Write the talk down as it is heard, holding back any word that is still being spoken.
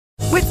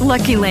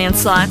Lucky Land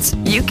Slots,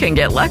 you can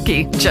get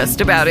lucky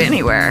just about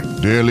anywhere.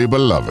 Dearly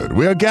beloved,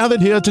 we are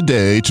gathered here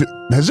today to...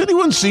 Has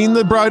anyone seen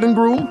the bride and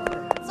groom?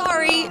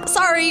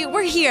 Sorry,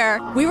 we're here.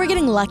 We were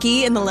getting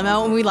lucky in the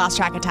limo and we lost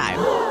track of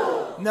time.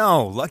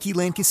 No, Lucky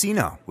Land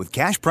Casino, with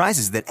cash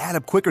prizes that add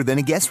up quicker than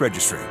a guest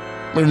registry.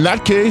 In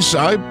that case,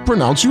 I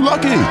pronounce you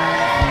lucky.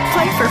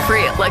 Play for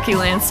free at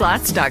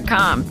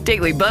LuckyLandSlots.com.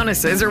 Daily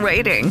bonuses are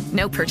waiting.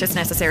 No purchase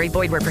necessary.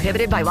 Void where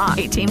prohibited by law.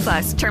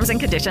 18+. Terms and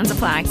conditions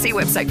apply. See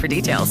website for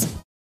details.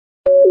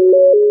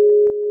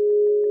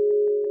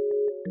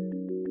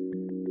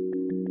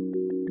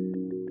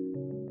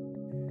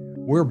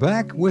 We're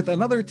back with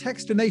another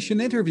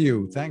Techstination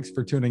interview. Thanks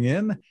for tuning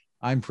in.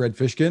 I'm Fred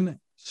Fishkin.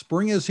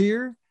 Spring is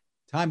here.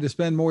 Time to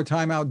spend more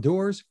time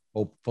outdoors,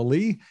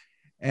 hopefully.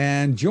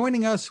 And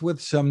joining us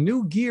with some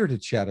new gear to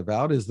chat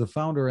about is the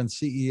founder and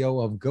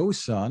CEO of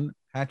GoSun,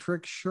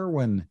 Patrick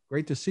Sherwin.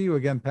 Great to see you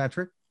again,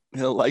 Patrick.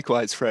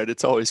 Likewise, Fred.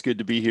 It's always good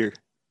to be here.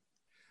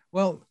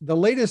 Well, the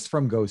latest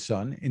from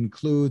GoSun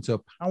includes a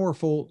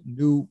powerful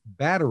new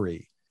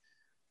battery,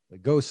 the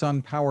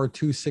GoSun Power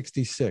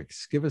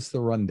 266. Give us the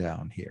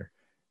rundown here.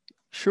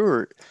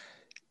 Sure.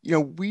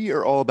 We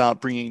are all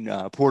about bringing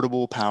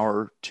portable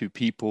power to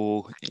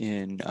people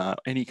in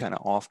any kind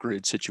of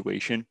off-grid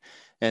situation.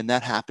 And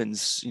that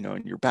happens,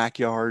 in your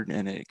backyard,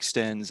 and it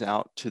extends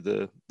out to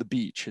the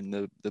beach and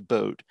the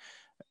boat,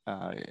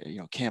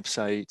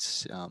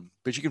 campsites.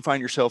 But you can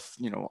find yourself,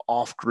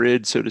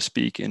 off-grid, so to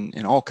speak,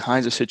 in all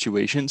kinds of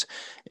situations.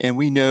 And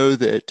we know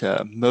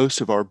that most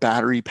of our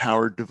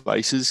battery-powered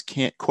devices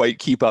can't quite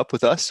keep up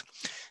with us.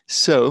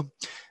 So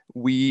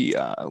we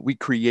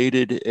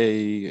created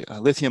a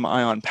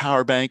lithium-ion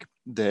power bank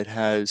that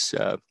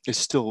is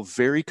still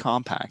very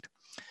compact,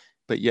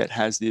 but yet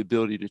has the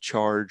ability to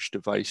charge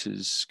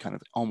devices kind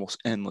of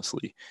almost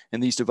endlessly.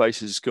 And these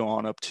devices go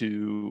on up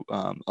to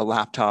a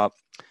laptop,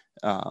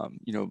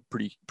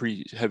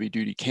 pretty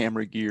heavy-duty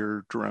camera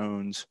gear,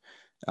 drones,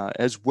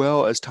 as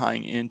well as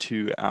tying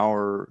into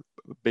our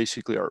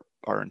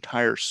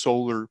entire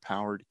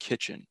solar-powered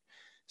kitchen.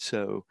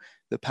 So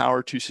the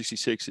Power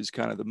 266 is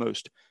kind of the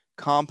most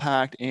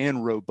compact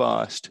and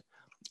robust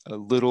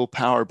little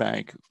power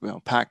bank,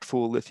 packed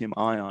full of lithium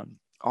ion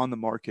on the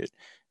market.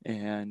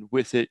 And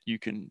with it, you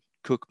can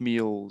cook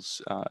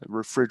meals,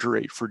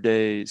 refrigerate for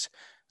days,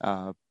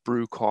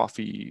 brew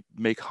coffee,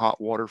 make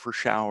hot water for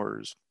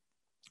showers,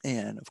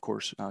 and of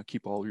course,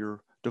 keep all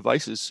your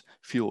devices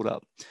fueled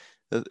up.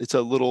 It's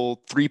a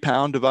little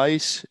 3-pound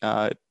device.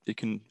 It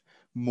can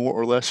more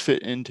or less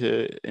fit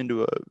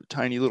into a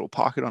tiny little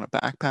pocket on a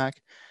backpack.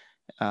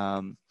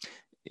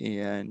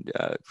 And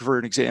for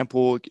an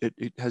example,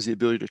 it has the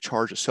ability to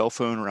charge a cell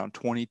phone around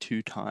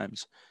 22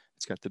 times.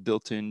 It's got the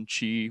built-in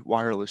Qi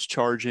wireless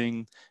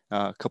charging,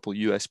 a couple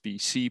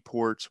USB-C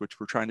ports, which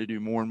we're trying to do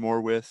more and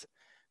more with,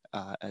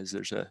 as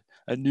there's a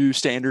new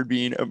standard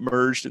being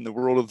emerged in the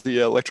world of the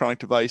electronic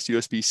device.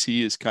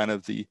 USB-C is kind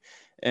of the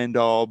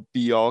end-all,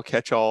 be-all,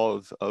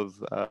 catch-all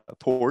of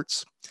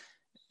ports.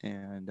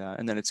 And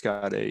then it's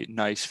got a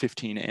nice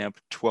 15-amp,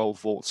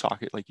 12-volt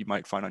socket like you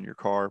might find on your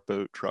car,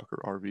 boat, truck,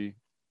 or RV.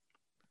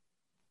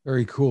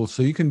 Very cool.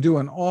 So you can do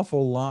an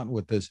awful lot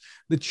with this.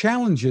 The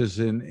challenges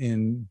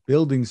in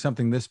building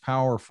something this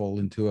powerful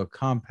into a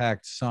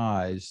compact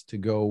size to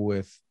go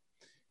with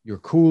your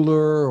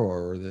cooler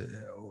or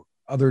the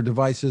other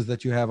devices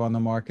that you have on the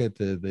market,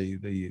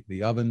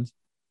 the ovens.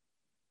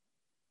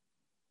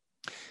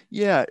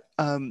 Yeah.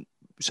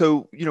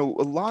 So, a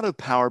lot of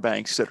power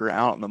banks that are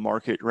out in the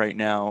market right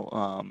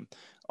now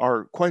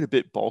are quite a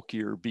bit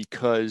bulkier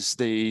because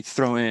they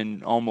throw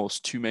in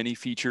almost too many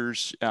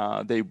features.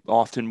 They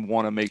often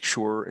want to make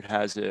sure it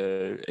has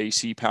a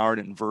AC powered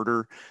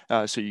inverter,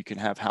 so you can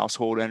have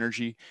household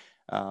energy.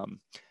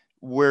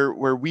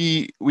 Where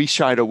we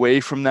shied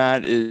away from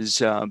that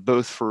is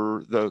both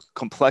for the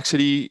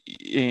complexity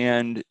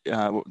and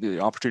the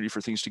opportunity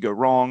for things to go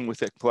wrong with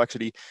that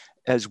complexity,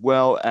 as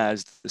well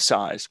as the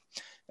size.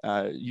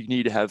 You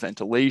need to have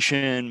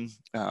ventilation.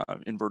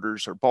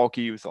 Inverters are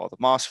bulky with all the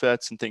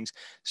MOSFETs and things.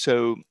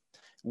 So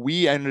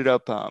we ended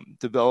up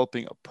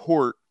developing a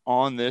port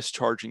on this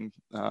charging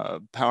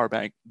power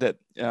bank that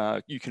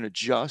you can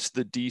adjust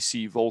the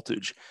DC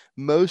voltage.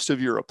 Most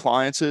of your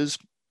appliances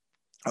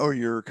or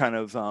your kind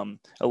of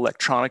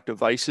electronic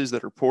devices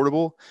that are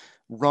portable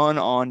run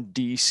on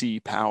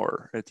DC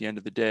power at the end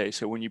of the day.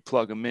 So when you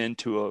plug them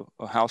into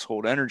a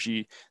household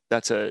energy,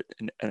 that's an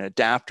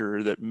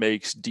adapter that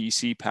makes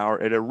DC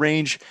power at a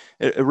range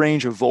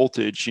of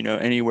voltage,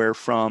 anywhere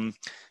from,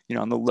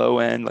 on the low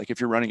end, like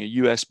if you're running a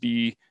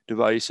USB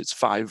device, it's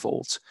 5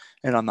 volts.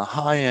 And on the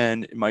high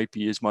end, it might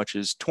be as much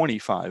as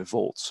 25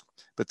 volts,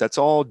 but that's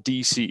all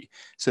DC.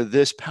 So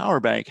this power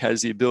bank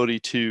has the ability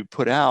to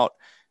put out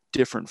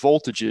different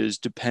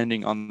voltages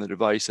depending on the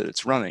device that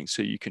it's running.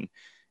 So you can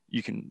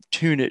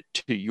tune it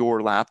to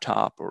your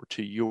laptop or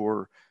to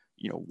your,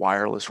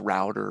 wireless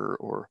router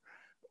or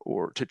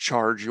to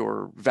charge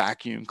your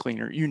vacuum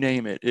cleaner, you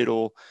name it.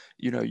 It'll,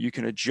 you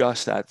can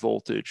adjust that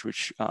voltage,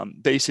 which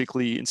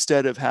basically,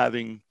 instead of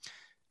having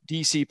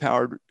DC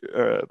powered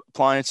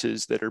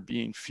appliances that are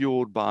being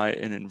fueled by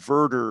an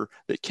inverter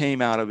that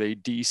came out of a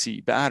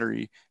DC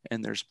battery,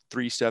 and there's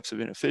 3 steps of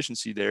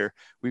inefficiency there.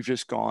 We've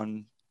just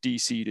gone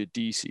DC to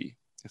DC,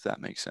 if that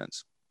makes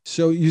sense.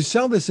 So you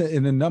sell this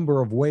in a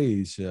number of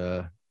ways,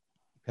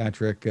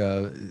 Patrick,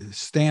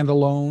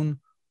 standalone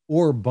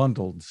or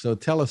bundled. So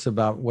tell us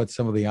about what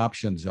some of the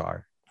options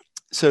are.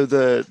 So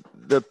the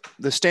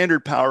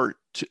standard Power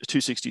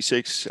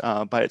 266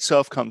 by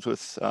itself comes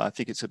with, I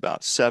think it's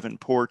about 7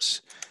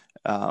 ports.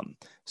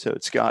 So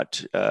it's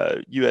got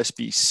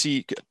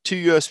USB-C,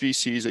 2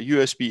 USB-Cs, a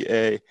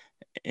USB-A,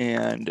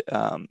 and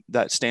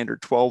that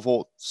standard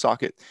 12-volt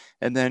socket.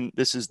 And then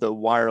this is the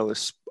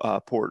wireless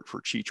port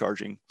for Qi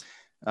charging.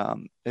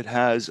 It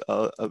has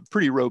a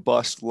pretty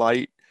robust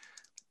light,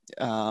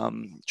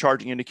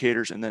 charging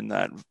indicators, and then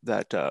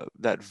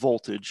that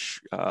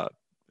voltage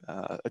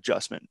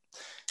adjustment.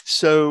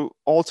 So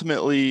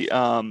ultimately,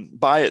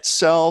 by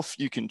itself,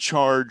 you can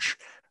charge,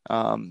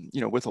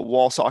 with a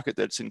wall socket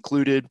that's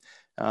included.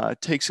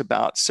 It takes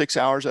about 6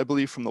 hours, I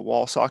believe, from the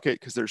wall socket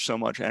because there's so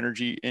much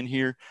energy in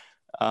here.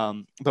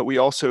 But we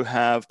also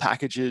have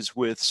packages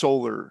with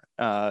solar.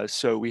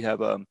 So we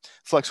have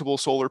flexible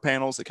solar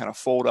panels that kind of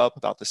fold up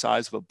about the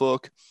size of a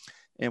book.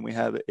 And we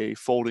have a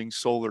folding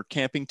solar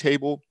camping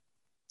table.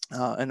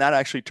 And that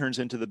actually turns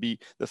into the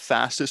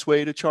fastest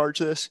way to charge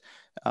this.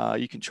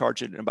 You can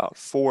charge it in about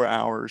 4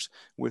 hours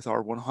with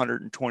our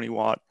 120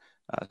 watt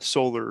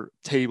solar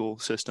table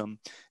system.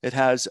 It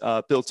has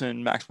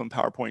built-in maximum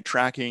power point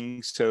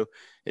tracking. So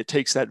it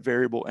takes that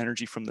variable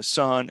energy from the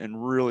sun,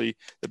 and really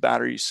the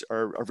batteries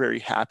are very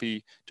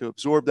happy to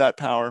absorb that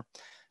power.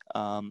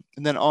 And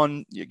then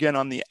on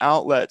the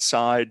outlet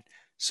side,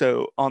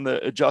 so on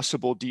the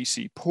adjustable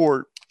DC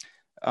port,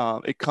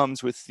 it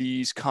comes with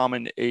these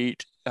common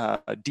 8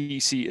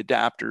 DC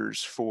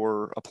adapters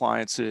for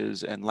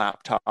appliances and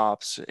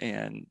laptops,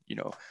 and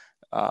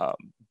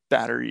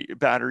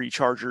battery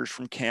chargers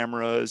from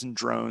cameras and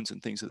drones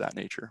and things of that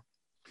nature.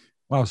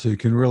 Wow, so you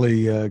can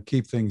really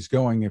keep things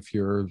going if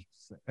you're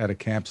at a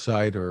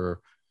campsite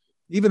or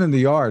even in the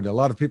yard. A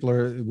lot of people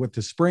are, with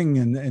the spring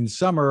and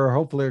summer,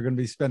 hopefully are going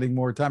to be spending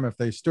more time. If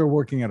they're still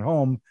working at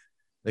home,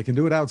 they can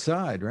do it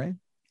outside, right?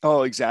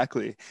 Oh,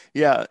 exactly.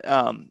 Yeah.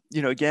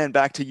 Again,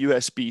 back to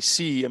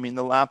USB-C. I mean,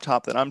 the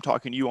laptop that I'm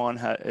talking to you on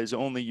is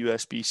only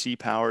USB-C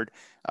powered.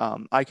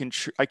 I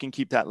can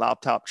keep that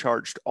laptop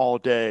charged all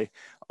day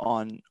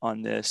on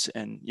this,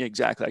 and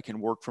exactly, I can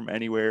work from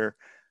anywhere.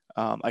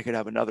 I could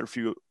have another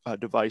few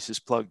devices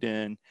plugged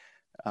in.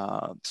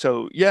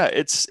 So yeah,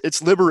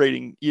 it's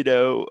liberating,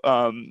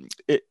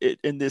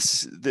 in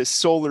this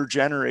solar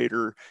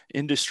generator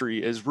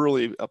industry is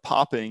really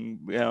popping.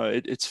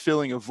 It's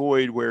filling a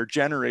void where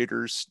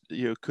generators,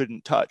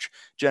 couldn't touch.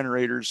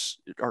 Generators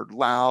are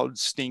loud,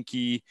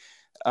 stinky,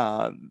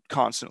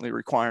 constantly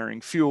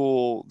requiring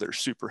fuel. They're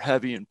super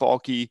heavy and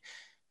bulky.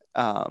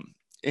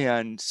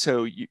 And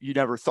so you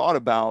never thought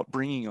about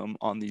bringing them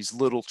on these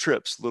little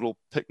trips, little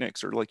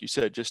picnics, or like you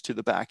said, just to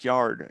the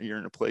backyard. You're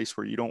in a place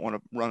where you don't want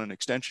to run an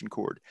extension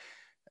cord.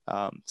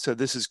 So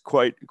this is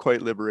quite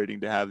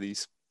liberating to have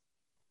these.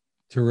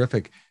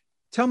 Terrific.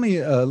 Tell me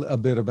a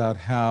bit about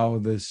how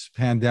this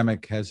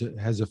pandemic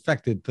has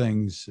affected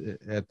things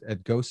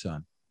at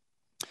GoSun.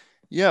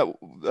 Yeah,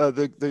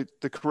 the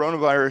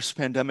coronavirus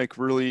pandemic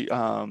really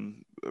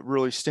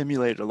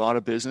stimulated a lot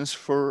of business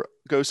for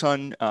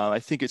GoSun. I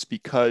think it's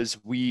because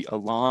we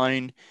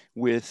align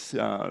with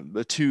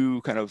the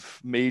 2 kind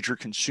of major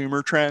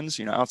consumer trends.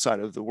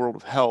 Outside of the world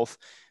of health,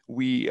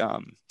 we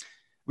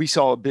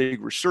saw a big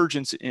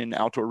resurgence in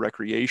outdoor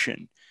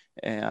recreation,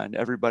 and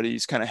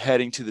everybody's kind of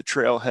heading to the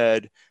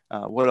trailhead.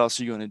 What else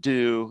are you going to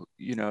do?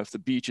 If the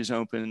beach is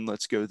open,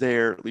 let's go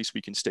there. At least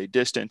we can stay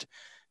distant.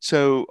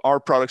 So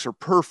our products are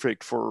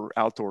perfect for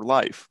outdoor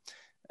life.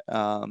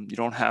 You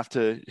don't have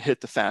to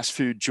hit the fast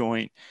food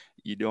joint.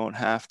 You don't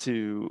have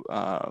to,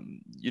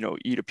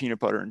 eat a peanut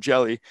butter and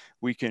jelly.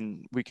 We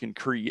can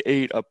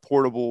create a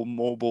portable,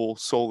 mobile,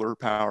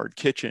 solar-powered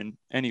kitchen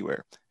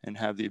anywhere and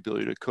have the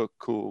ability to cook,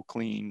 cool,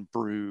 clean,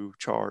 brew,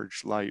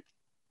 charge, light.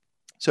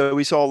 So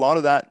we saw a lot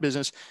of that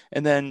business,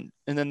 and then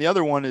the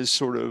other one is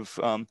sort of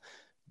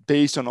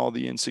based on all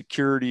the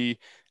insecurity.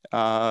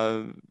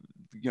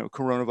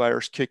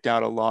 Coronavirus kicked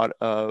out a lot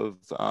of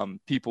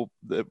people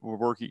that were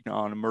working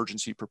on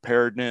emergency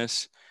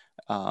preparedness.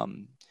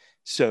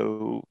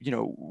 So,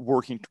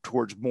 working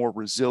towards more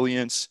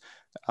resilience,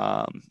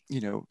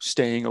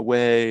 staying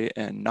away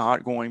and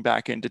not going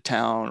back into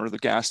town or the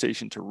gas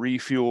station to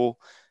refuel.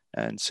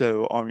 And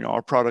so,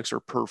 our products are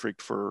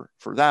perfect for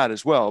that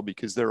as well,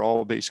 because they're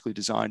all basically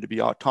designed to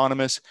be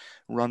autonomous,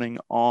 running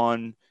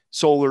on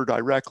solar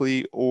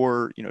directly,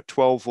 or,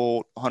 12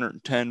 volt,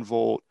 110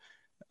 volt,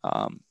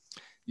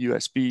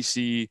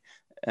 USB-C,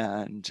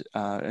 and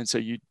so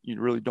you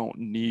really don't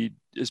need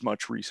as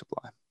much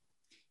resupply.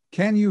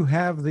 Can you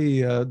have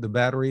the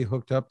battery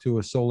hooked up to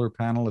a solar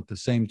panel at the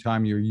same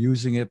time you're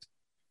using it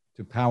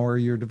to power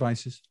your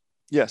devices?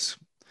 Yes.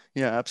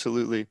 Yeah,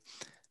 absolutely.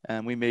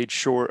 And we made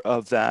sure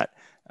of that.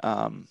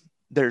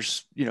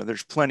 There's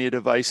plenty of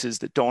devices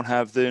that don't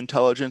have the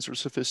intelligence or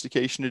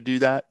sophistication to do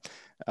that.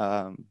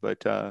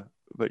 But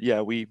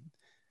yeah, we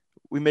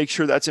make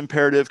sure that's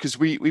imperative, because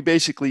we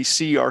basically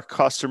see our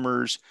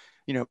customers,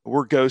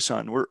 we're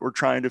GoSun. We're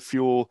trying to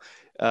fuel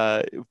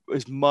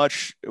as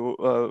much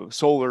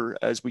solar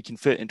as we can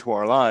fit into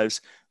our lives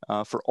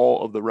for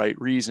all of the right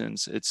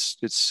reasons. It's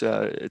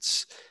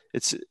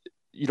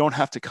you don't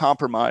have to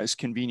compromise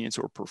convenience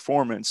or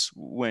performance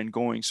when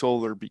going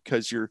solar,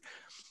 because you're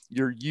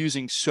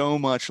using so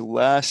much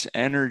less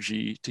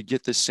energy to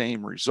get the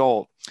same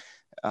result.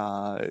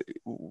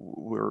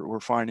 We're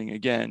finding,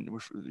 again,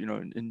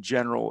 in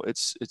general,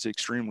 it's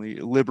extremely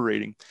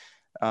liberating.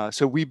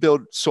 So we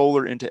build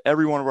solar into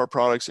every one of our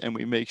products, and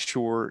we make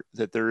sure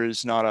that there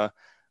is not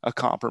a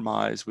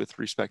compromise with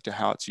respect to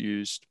how it's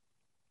used.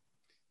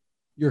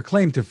 Your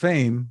claim to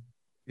fame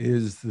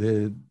is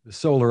the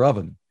solar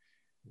oven,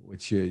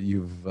 which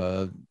you've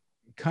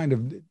kind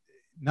of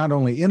not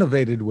only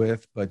innovated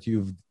with, but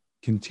you've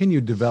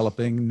continued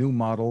developing new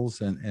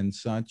models and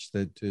such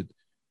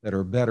that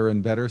are better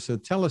and better. So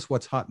tell us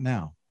what's hot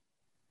now,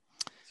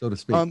 so to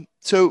speak.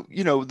 So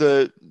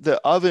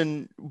the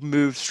oven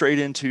moved straight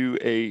into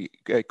a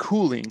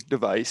cooling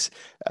device.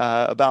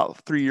 About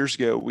 3 years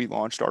ago, we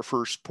launched our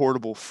first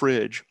portable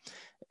fridge,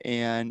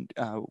 and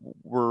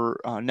we're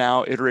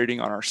now iterating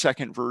on our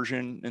second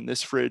version. And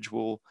this fridge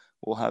will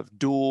have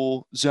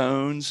dual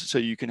zones, so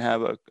you can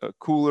have a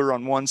cooler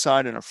on one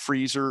side and a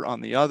freezer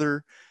on the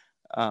other.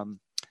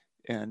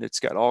 And it's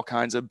got all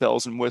kinds of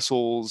bells and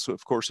whistles.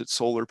 Of course, it's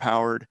solar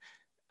powered.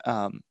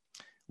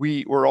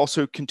 We're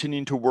also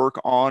continuing to work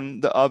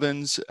on the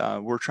ovens.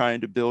 We're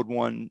trying to build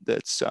one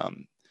that's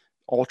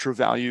ultra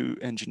value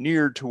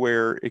engineered to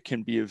where it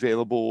can be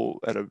available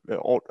at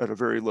a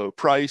very low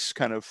price,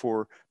 kind of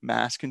for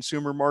mass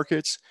consumer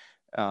markets.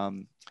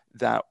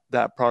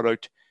 That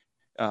product,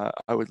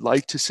 I would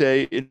like to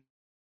say in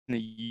a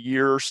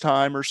year's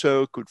time or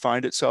so, could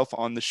find itself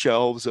on the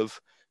shelves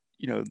of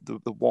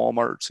the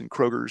Walmarts and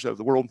Krogers of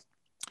the world.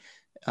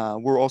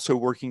 We're also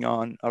working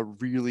on a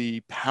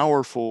really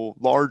powerful,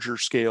 larger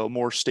scale,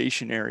 more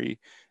stationary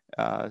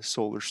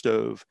solar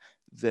stove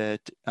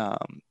that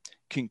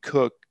can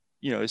cook,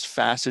 as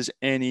fast as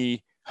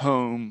any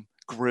home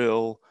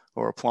grill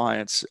or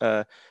appliance.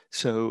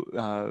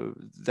 So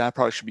that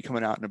product should be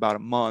coming out in about a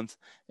month,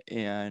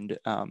 and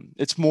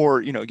it's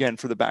more, again,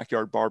 for the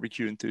backyard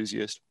barbecue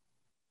enthusiast.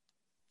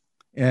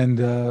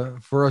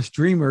 And for us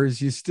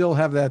dreamers, you still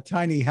have that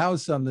tiny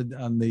house on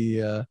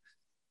the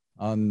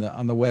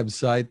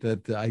website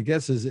that I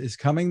guess is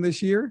coming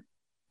this year.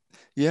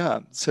 Yeah,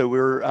 so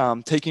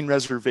we're taking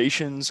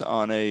reservations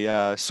on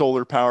a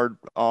solar powered,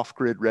 off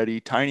grid ready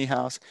tiny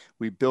house.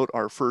 We built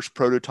our first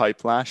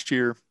prototype last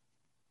year,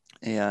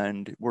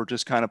 and we're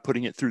just kind of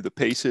putting it through the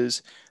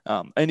paces.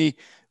 Any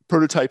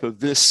prototype of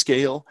this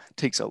scale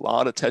takes a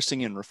lot of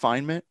testing and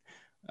refinement.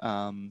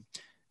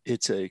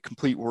 It's a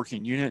complete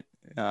working unit.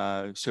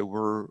 So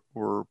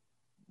we're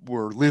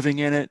living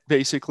in it,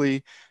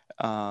 basically,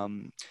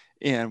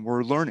 and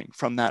we're learning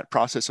from that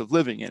process of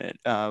living in it.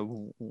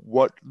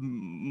 What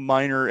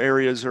minor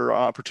areas or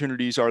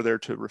opportunities are there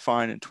to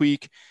refine and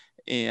tweak,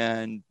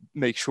 and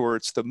make sure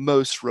it's the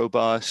most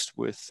robust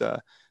with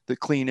the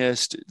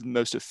cleanest,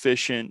 most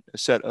efficient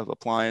set of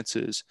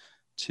appliances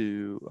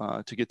to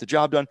get the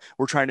job done.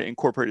 We're trying to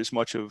incorporate as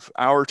much of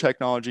our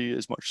technology,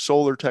 as much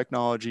solar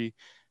technology.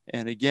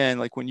 And again,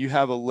 like when you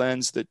have a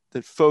lens that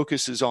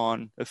focuses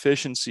on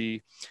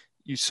efficiency,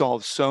 you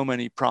solve so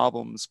many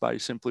problems by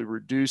simply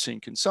reducing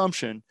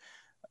consumption,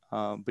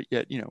 but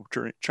yet,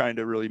 trying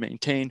to really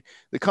maintain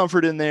the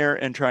comfort in there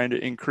and trying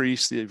to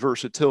increase the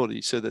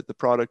versatility so that the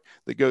product,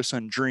 the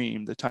GoSun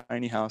Dream, the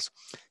tiny house,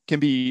 can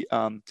be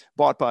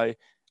bought by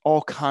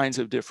all kinds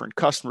of different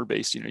customer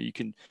base. You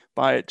can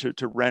buy it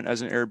to rent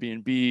as an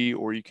Airbnb,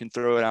 or you can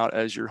throw it out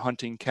as your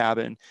hunting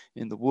cabin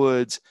in the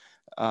woods.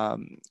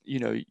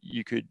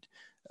 You could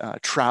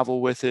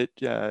travel with it,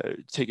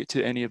 take it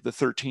to any of the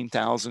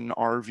 13,000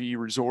 RV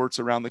resorts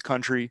around the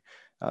country,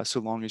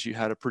 so long as you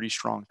had a pretty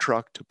strong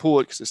truck to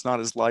pull it, because it's not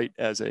as light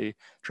as a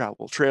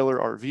travel trailer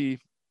RV.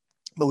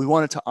 But we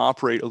want it to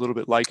operate a little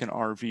bit like an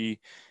RV,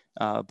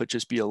 but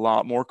just be a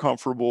lot more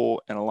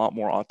comfortable and a lot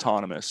more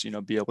autonomous,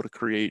 be able to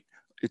create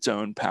its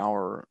own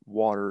power,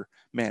 water,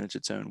 manage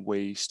its own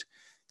waste,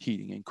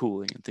 heating and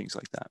cooling, and things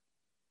like that.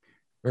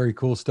 Very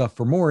cool stuff.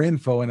 For more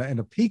info and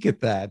a peek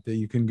at that,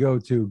 you can go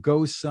to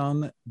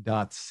gosun.co.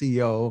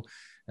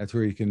 That's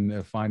where you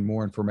can find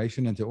more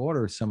information and to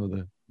order some of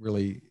the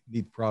really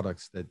neat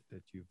products that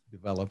you've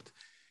developed.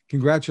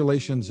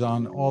 Congratulations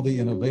on all the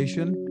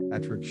innovation.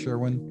 Patrick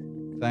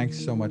Sherwin,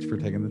 thanks so much for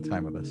taking the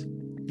time with us.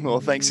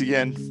 Well, thanks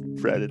again,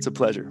 Fred. It's a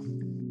pleasure.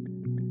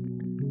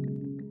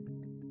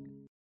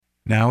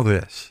 Now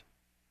this.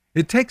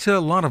 It takes a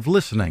lot of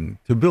listening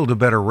to build a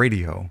better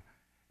radio.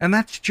 And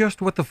that's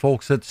just what the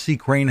folks at Sea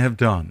Crane have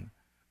done.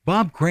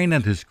 Bob Crane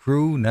and his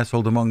crew,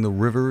 nestled among the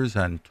rivers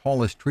and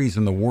tallest trees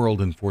in the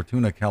world in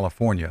Fortuna,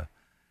 California,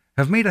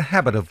 have made a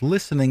habit of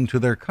listening to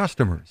their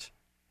customers.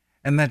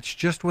 And that's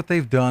just what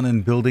they've done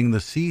in building the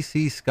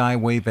CC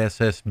Skywave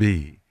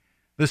SSB,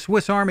 the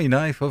Swiss Army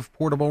knife of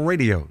portable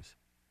radios.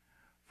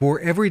 For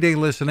everyday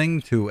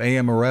listening to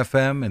AM or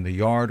FM in the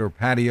yard or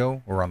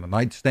patio or on the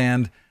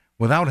nightstand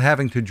without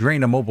having to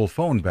drain a mobile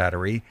phone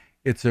battery,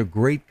 it's a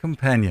great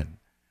companion.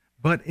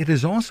 But it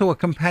is also a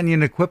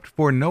companion equipped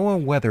for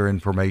NOAA weather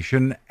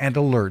information and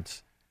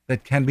alerts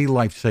that can be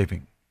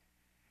life-saving.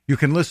 You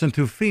can listen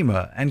to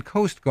FEMA and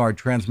Coast Guard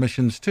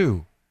transmissions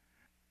too.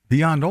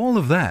 Beyond all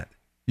of that,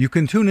 you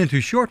can tune into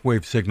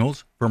shortwave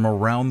signals from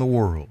around the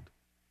world.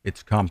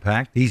 It's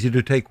compact, easy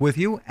to take with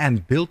you,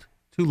 and built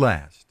to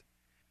last.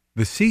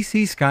 The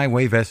CC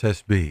Skywave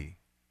SSB.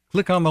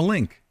 Click on the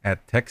link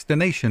at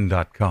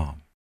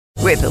Techstination.com.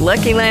 With the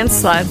Lucky Land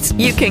Slots,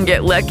 you can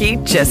get lucky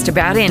just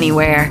about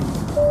anywhere.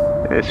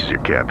 This is your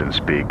captain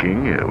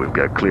speaking. We've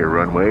got clear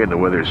runway and the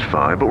weather's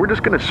fine, but we're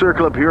just going to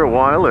circle up here a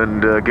while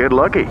and get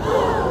lucky.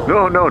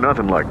 No,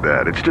 nothing like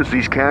that. It's just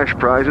these cash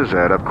prizes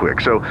add up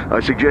quick. So I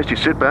suggest you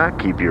sit back,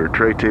 keep your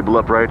tray table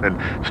upright, and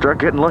start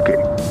getting lucky.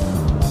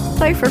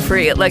 Play for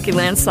free at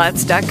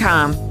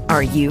LuckyLandSlots.com.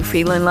 Are you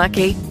feeling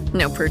lucky?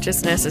 No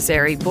purchase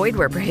necessary. Void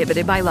where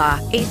prohibited by law.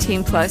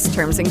 18+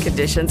 terms and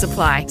conditions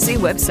apply. See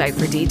website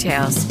for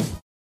details.